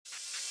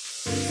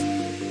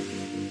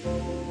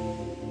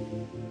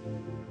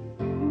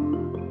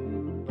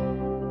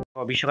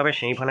বিশ্বকাপের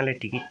সেমিফাইনালের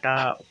টিকিটটা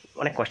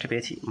অনেক কষ্টে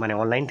পেয়েছি, মানে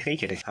অনলাইন থেকেই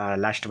কেটেছি। আর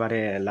লাস্ট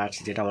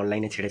যেটা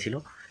অনলাইনে ছেড়েছিল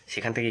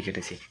সেখান থেকেই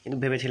কেটেছি, কিন্তু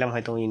ভেবেছিলাম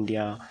হয়তো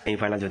ইন্ডিয়া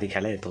সেমিফাইনাল যদি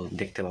খেলে তো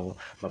দেখতে পাবো,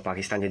 বা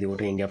পাকিস্তান যদি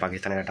ওঠে ইন্ডিয়া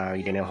পাকিস্তানের একটা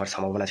ইডেনে হওয়ার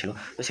সম্ভাবনা ছিল,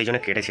 তো সেই জন্য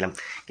কেটেছিলাম।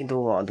 কিন্তু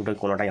দুটোই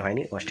কোনোটাই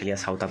হয়নি। অস্ট্রেলিয়া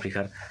সাউথ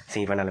আফ্রিকার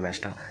সেমিফাইনাল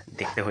ম্যাচটা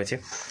দেখতে হয়েছে,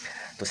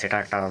 তো সেটা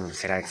একটা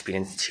সেরা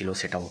এক্সপিরিয়েন্স ছিল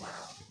সেটাও।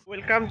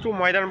 Welcome to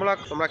Maidan blog.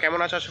 তোমরা কেমন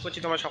আছো? আশা করছি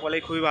তোমরা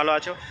সকলেই খুবই ভালো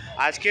আছো।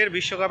 আজকের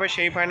বিশ্বকাপের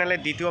সেমিফাইনালের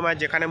দ্বিতীয় ম্যাচ,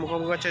 যেখানে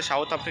মুখোমুখি হচ্ছে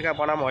সাউথ আফ্রিকা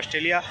বনাম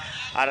অস্ট্রেলিয়া।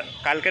 আর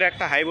কালকের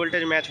একটা হাই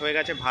ভোল্টেজ ম্যাচ হয়ে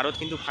গেছে, ভারত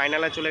কিন্তু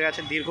ফাইনালে চলে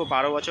গেছে দীর্ঘ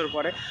 12 বছর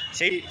পরে।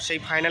 সেই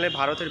ফাইনালে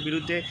ভারতের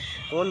বিরুদ্ধে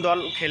কোন দল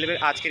খেলবে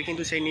আজকের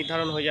কিন্তু সেই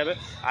নির্ধারণ হয়ে যাবে।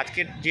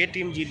 আজকের যে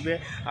টিম জিতবে,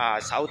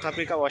 সাউথ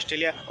আফ্রিকা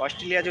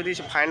অস্ট্রেলিয়া যদি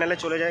ফাইনালে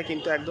চলে যায়,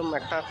 কিন্তু একদম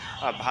একটা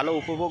ভালো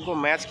উপভোগ্য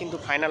ম্যাচ কিন্তু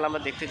ফাইনাল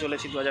আমরা দেখতে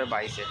চলেছি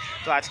 2022-এ।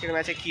 তো আজকের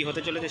ম্যাচে কী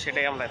হতে চলেছে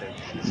সেটাই আমরা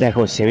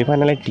দেখো।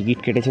 সেমিফাইনালের টিকিট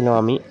কেটেছিলাম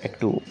আমি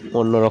একটু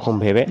অন্যরকম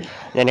ভেবে,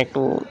 যেন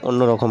একটু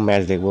অন্যরকম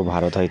ম্যাচ দেখবো,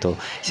 ভারত হয়তো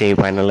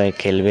সেমিফাইনালে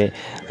খেলবে।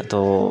 তো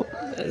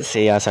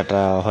সেই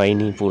আশাটা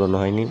হয়নি, পূরণ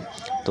হয়নি।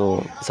 তো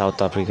সাউথ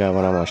আফ্রিকা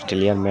বনাম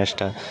অস্ট্রেলিয়ার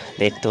ম্যাচটা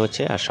দেখতে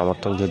হচ্ছে। আর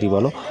সমর্থক যদি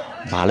বলো,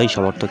 ভালোই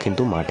সমর্থক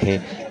কিন্তু মাঠে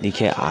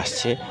দিকে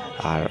আসছে,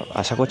 আর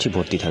আশা করছি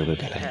ভর্তি থাকবে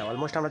খেলায়। হ্যাঁ,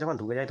 অলমোস্ট আমরা যখন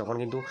ঢুকে যাই তখন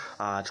কিন্তু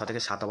 6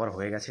 থেকে 7 ওভার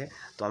হয়ে গেছে।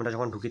 তো আমরা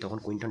যখন ঢুকি তখন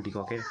কুইন্টন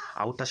ডিককের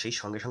আউটটা সেই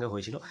সঙ্গে সঙ্গে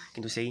হয়েছিল,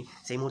 কিন্তু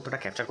সেই মুহূর্তটা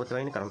ক্যাপচার করতে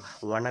পারিনি, কারণ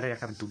ওয়ার্নারের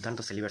একটা দুর্দান্ত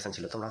সেলিব্রেশন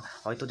ছিল। তোমরা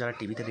হয়তো যারা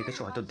টিভিতে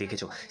হয়তো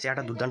দেখেছো, সে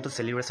একটা দুর্দান্ত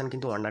সেলিব্রেশন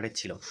কিন্তু ওয়ার্নারের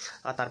ছিল।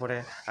 আর তারপরে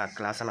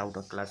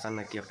ক্লাসান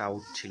কি একটা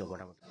আউট ছিল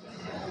মোটামুটি।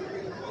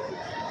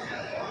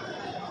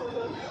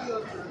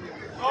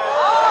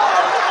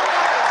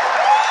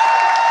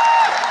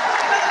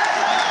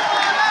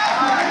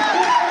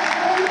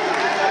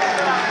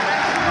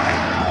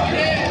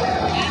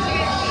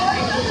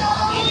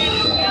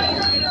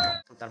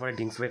 তারপরে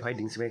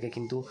ডিংসব্রেকে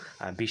কিন্তু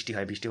বৃষ্টি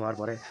হয়। বৃষ্টি হওয়ার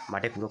পরে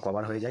মাঠে পুরো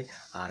কভার হয়ে যায়।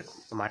 আর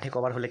মাঠে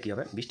কভার হলে কী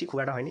হবে, বৃষ্টি খুব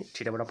একটা হয়নি,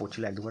 ছিটেফোঁটা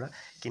পড়ছিল 1-2 ফোঁটা,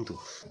 কিন্তু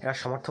এবার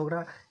সমর্থকরা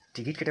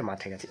টিকিট কেটে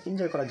মাঠে গেছে,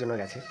 এনজয় করার জন্য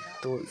গেছে।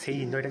 তো সেই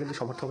এনজয়টা কিন্তু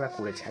সমর্থকরা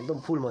করেছে, একদম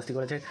ফুল মস্তি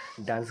করেছে,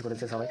 ডান্স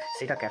করেছে সবাই,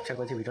 সেটা ক্যাপচার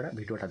করেছে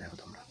ভিডিওটা দেখো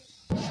তোমরা।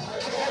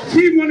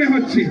 কি মনে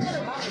হচ্ছে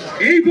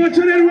এই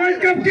বছরের ওয়ার্ল্ড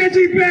কাপ কে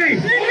জিতবে?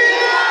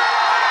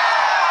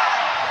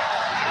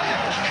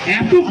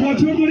 এত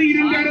বছর ধরে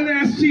ইডেন গার্ডেনে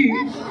আসছি,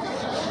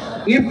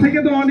 এর থেকে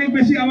তো অনেক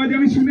বেশি আওয়াজ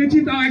আমি শুনেছি।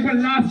 তাও একবার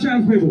লাস্ট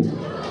চান্স দেবো,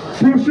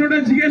 প্রশ্নটা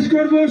জিজ্ঞেস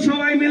করবো,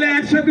 সবাই মিলে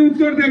একসাথে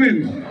উত্তর দেবেন।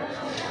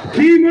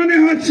 কি মনে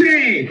হচ্ছে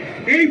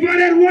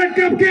এইবারের ওয়ার্ল্ড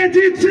কাপ কে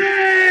জিতছে?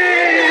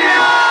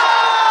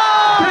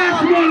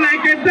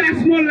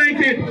 That's more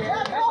like it.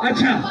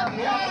 আচ্ছা,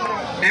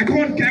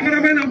 এখন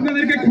ক্যামেরাম্যান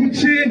আপনাদেরকে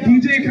খুঁজছে,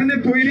 ডিজে এখানে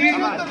তৈরি।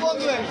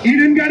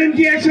 ইডেন গার্ডেন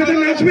কি একসাথে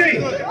নাচবে?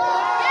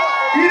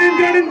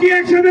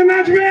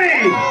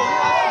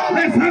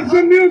 Let's have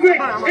some music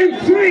in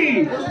 3,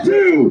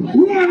 2,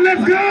 1,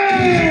 let's go!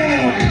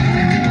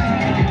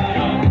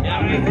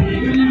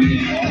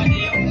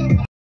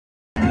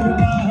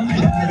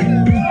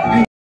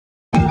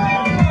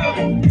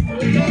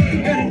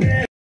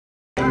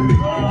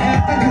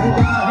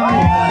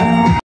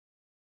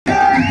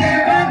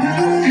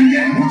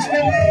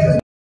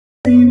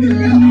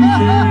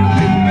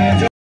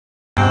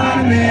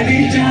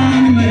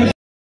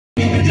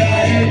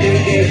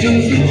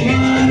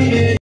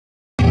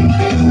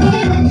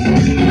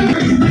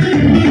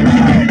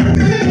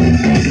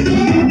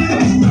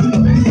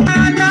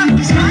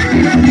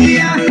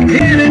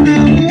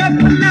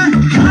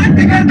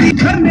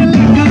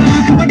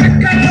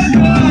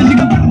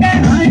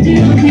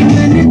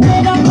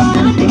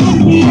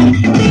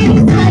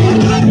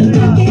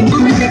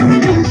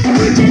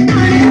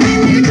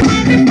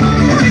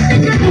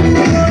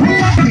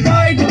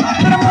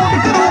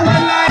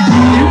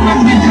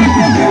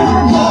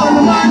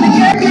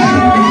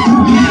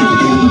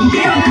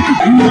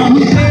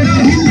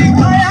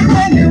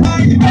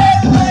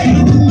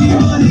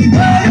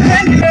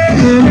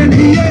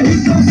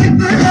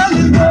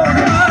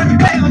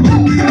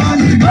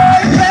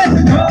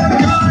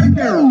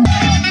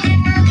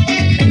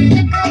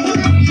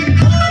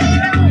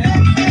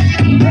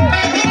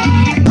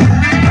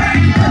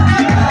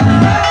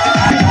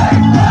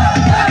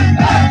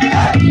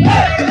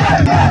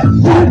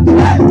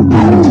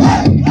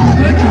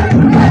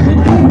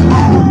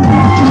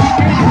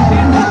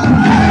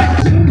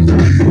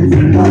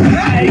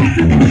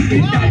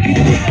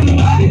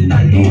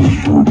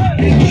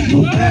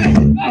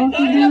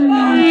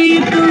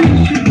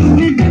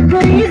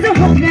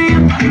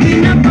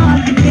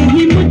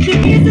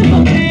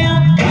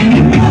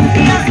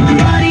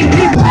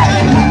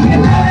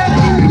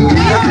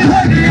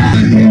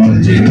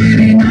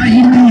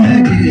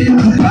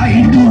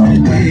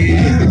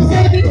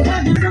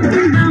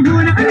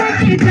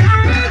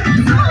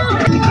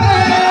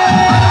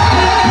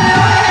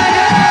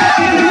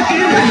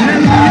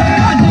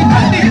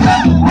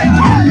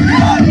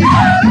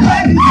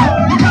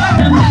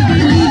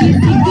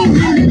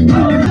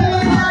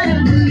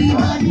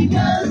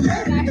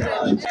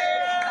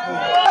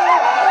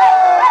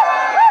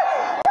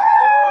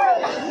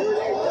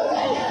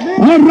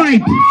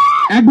 Alright,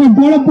 একবার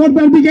বড়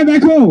পর্দার দিকে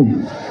দেখো,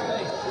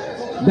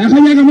 দেখা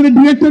যাক আমাদের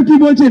ডিরেক্টর কি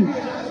বলছেন।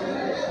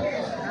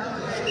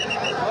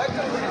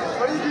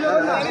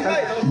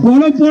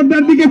 বড়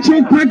পর্দার দিকে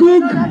চোখ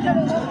থাকুক।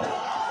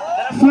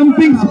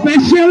 Something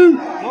special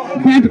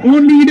that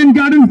only Eden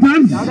Gardens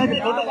does.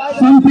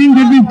 Something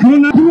that we've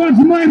grown up towards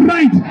my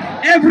right.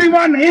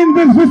 Everyone in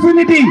this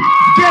vicinity,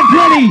 get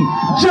ready.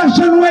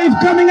 Justin Wave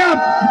coming up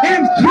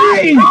in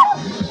 3,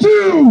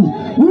 2,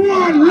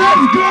 1.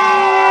 Let's go!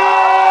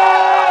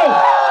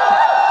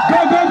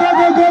 Go, go, go,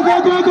 go, go, go,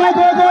 go, go,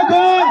 go, go,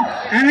 go!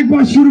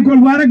 আরেকবার শুরু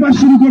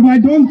করবো। I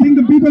don't think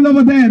the people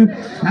over there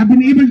have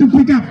been able to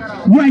pick up.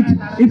 Right,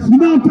 it's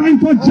now time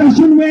for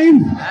Justin Wave.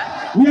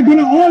 We are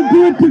going to all do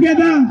it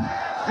together.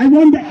 I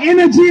want the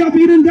energy of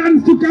Eden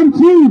Gardens to come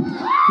through.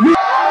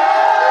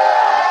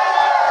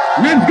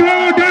 Let's go!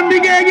 ডান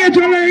দিকে এগিয়ে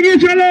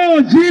চলো।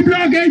 G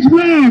block, H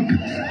block.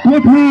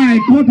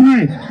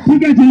 কোথায়?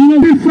 ঠিক আছে, you know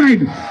this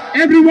side.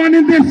 Everyone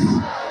in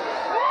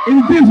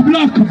this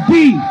block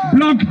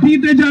D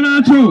তে যারা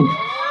আছো,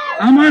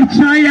 আমার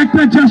চাই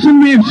একটা জাসন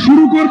ওয়েভ।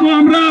 শুরু করব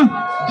আমরা,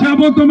 যাব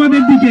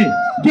তোমাদের দিকে।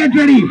 Get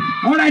ready.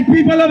 All right,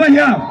 people over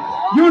here.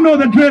 You know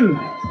the drill.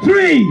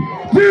 3,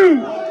 2.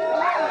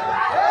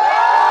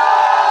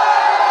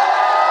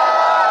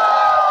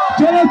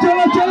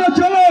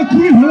 চলো।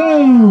 কি হলো?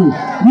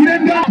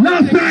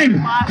 Last time.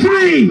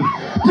 3,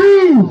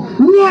 2,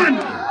 1.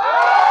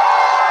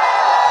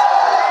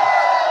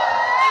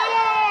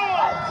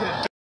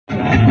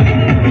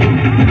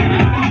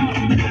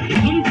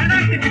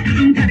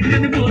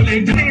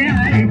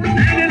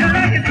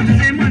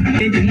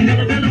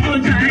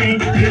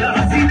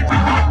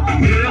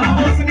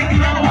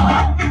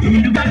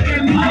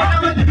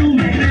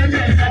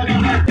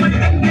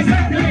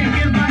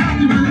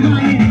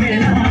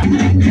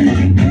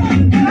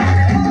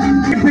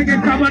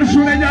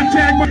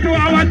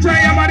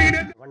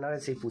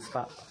 ওয়ার্নারের সেই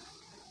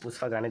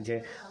পুষ্পা গানের যে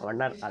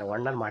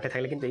ওয়ার্নার মাঠে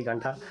থাকলে কিন্তু এই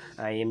গানটা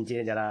এমজে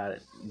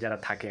যারা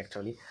থাকে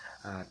অ্যাকচুয়ালি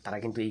তারা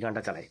কিন্তু এই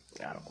গানটা চালায়।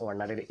 আর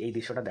ওয়ার্নারের এই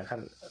দৃশ্যটা দেখার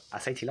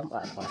আশাই ছিলাম,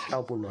 আর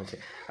আশাটাও পূর্ণ হয়েছে।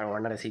 আর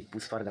ওয়ার্নারের সেই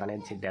পুষ্পার গানের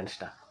যে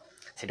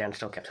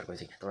ড্যান্সটাও ক্যাপচার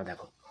করেছি, তোমরা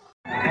দেখো।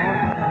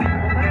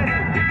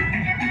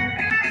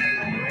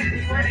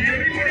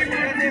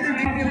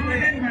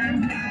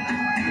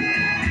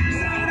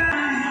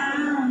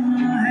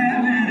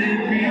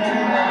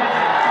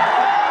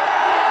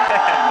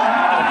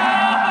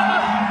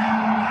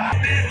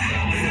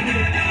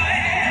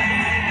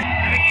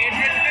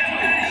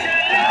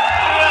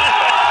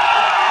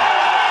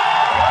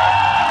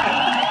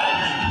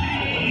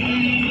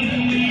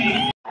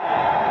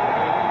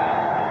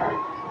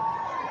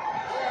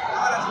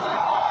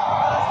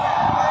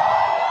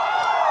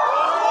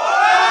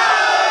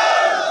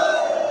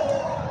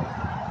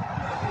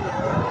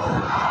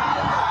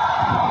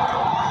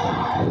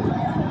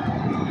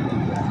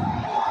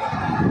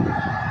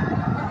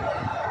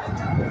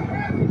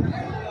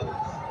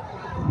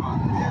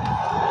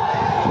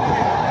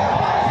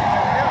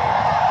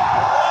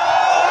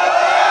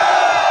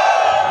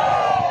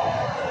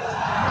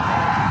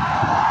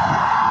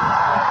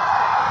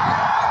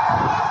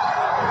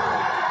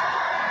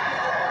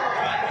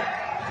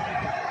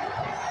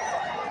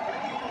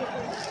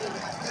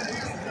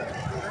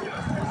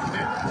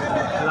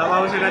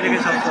 সেটা দেখে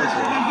সব চলছে।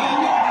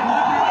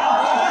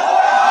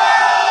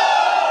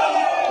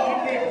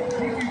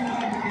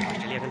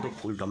 অস্ট্রেলিয়া কিন্তু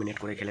ফুল ডমিনেট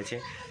করে খেলেছে।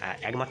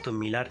 একমাত্র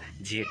মিলার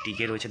যে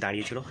টিকে রয়েছে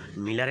দাঁড়িয়েছিল,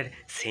 মিলারের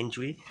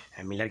সেঞ্চুরি,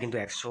 মিলার কিন্তু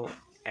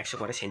 100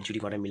 করে সেঞ্চুরি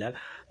করে মিলার।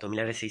 তো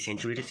মিলারের সেই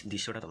সেঞ্চুরির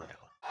দৃশ্যটা তোমরা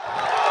দেখো।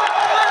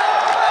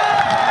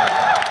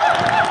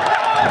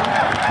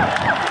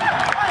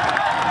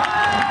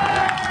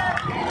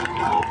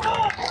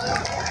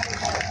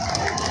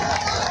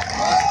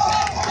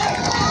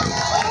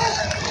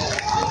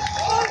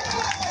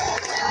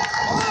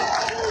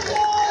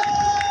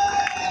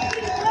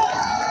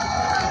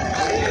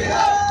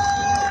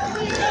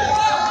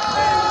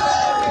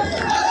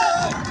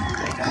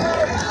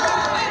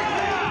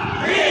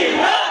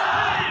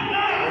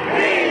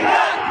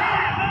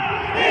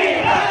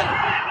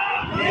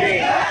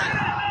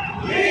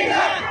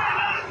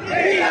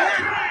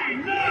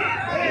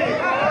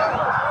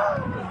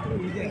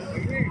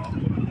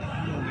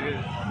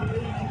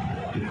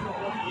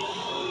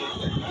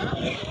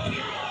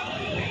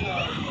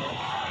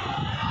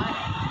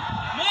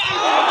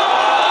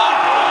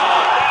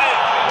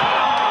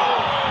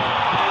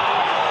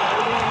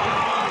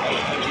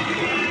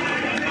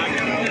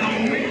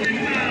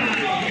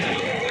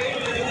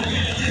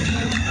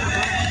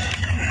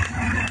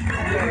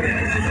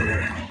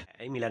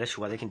 মিলারের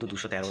সুবাদে কিন্তু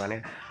 213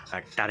 রানের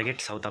টার্গেট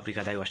সাউথ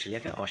আফ্রিকা দেয়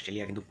অস্ট্রেলিয়াকে।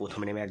 অস্ট্রেলিয়া কিন্তু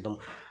প্রথমে নেমে একদম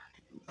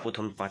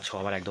প্রথম 5-6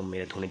 ওভার একদম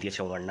মেরে ধুনে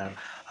দিয়েছে ওয়ার্নার,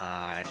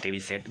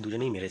 টেভিস হেড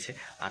দুজনেই মেরেছে।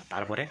 আর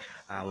তারপরে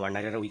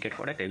ওয়ার্নারের উইকেট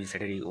পড়ে, টেভিস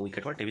হেডের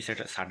উইকেট পড়ে। টেভিস হেড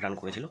 60 রান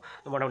করেছিল,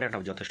 তো মোটামুটি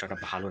যথেষ্ট একটা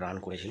ভালো রান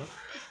করেছিল।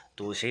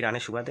 তো সেই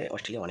রানের সুবাদে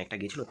অস্ট্রেলিয়া অনেকটা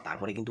গিয়েছিল।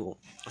 তারপরে কিন্তু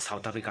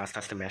সাউথ আফ্রিকা আস্তে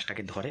আস্তে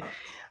ম্যাচটাকে ধরে,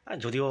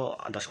 যদিও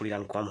 10-20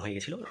 রান কম হয়ে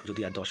গেছিলো। যদি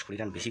আর 10-20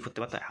 রান বেশি করতে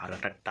পারতো আরও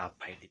একটা টাফ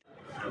ফাইট দিত।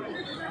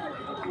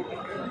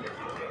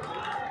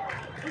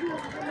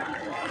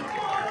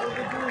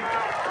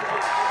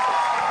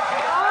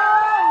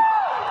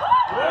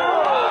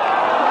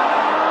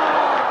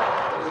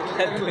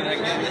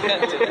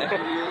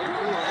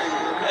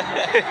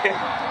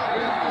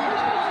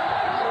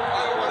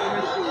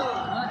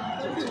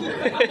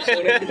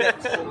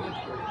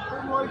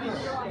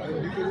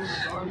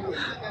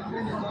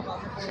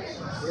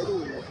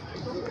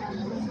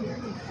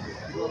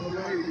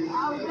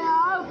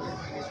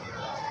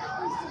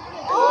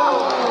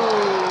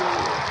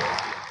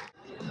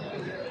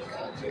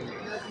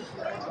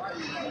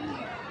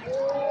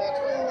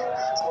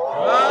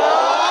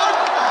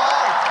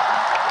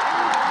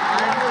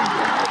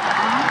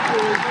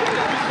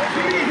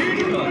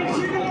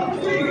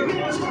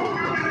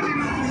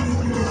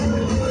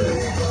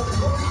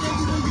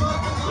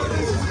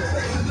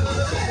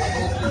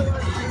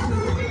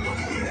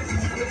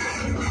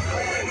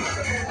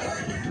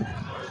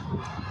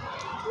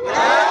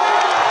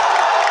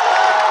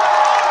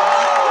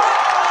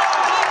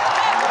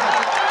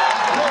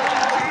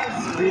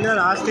 স্পিনার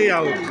আসতেই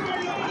আউট।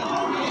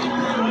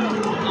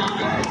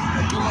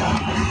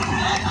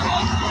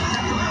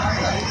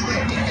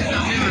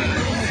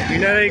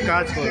 স্পিনারেই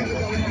কাজ করবে।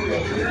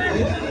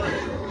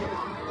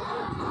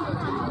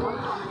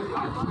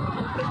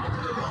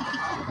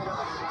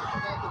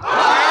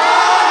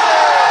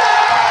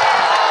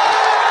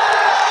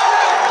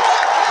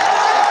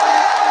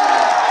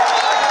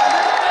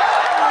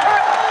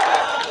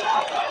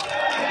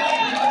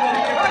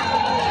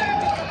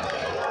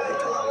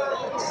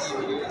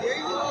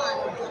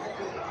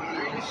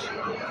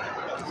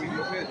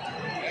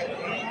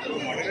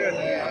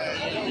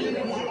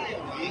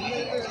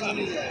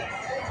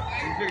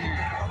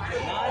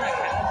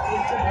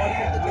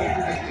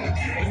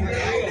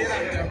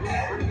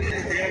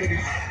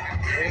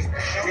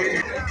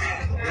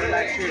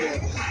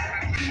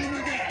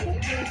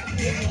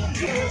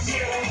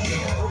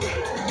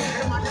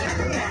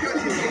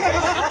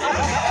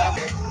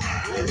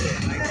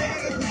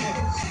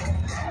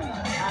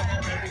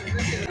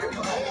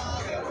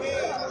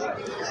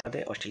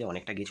 অস্ট্রেলিয়া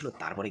অনেকটা গিয়েছিল,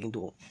 তারপরে কিন্তু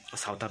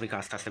সাউথ আফ্রিকা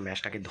আস্তে আস্তে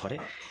ম্যাচটাকে ধরে।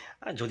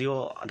 যদিও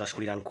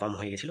 10-20 রান কম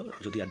হয়ে গেছিলো,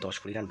 যদি আর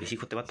 10-20 রান বেশি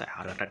করতে পারতো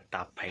আরও একটা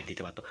টাফ ফাইট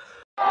দিতে পারতো।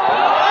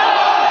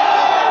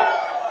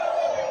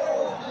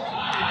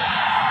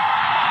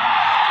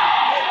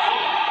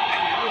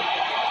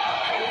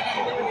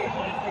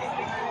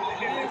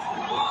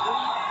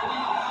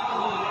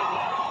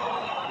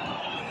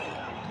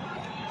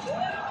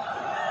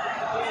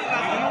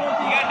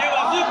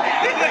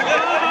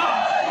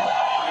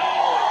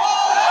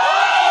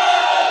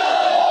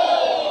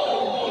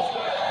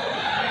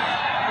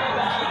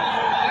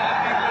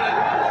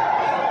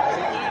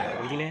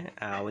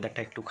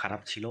 ওয়েদারটা একটু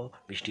খারাপ ছিল,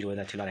 বৃষ্টির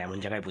ওয়েদার ছিল, আর এমন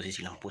জায়গায়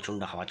বসেছিলাম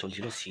প্রচণ্ড হাওয়া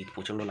চলছিল, শীত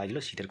প্রচণ্ড লাগছিল,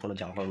 শীতের কোনো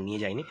জামা কাপড় নিয়ে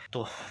যায়নি, তো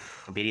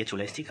বেরিয়ে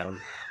চলে এসেছি কারণ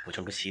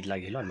প্রচণ্ড শীত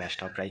লাগছিল আর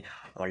ম্যাচটাও প্রায়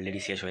অলরেডি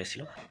শেষ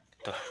হয়েছিল।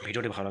 তো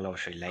ভিডিওটি ভালো লাগলে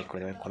অবশ্যই লাইক করে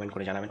দেবেন, কমেন্ট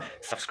করে জানাবেন,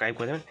 সাবস্ক্রাইব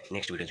করে দেবেন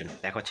নেক্সট ভিডিওর জন্য।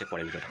 দেখা হচ্ছে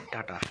পরের ভিডিওটা।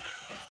 টাটা।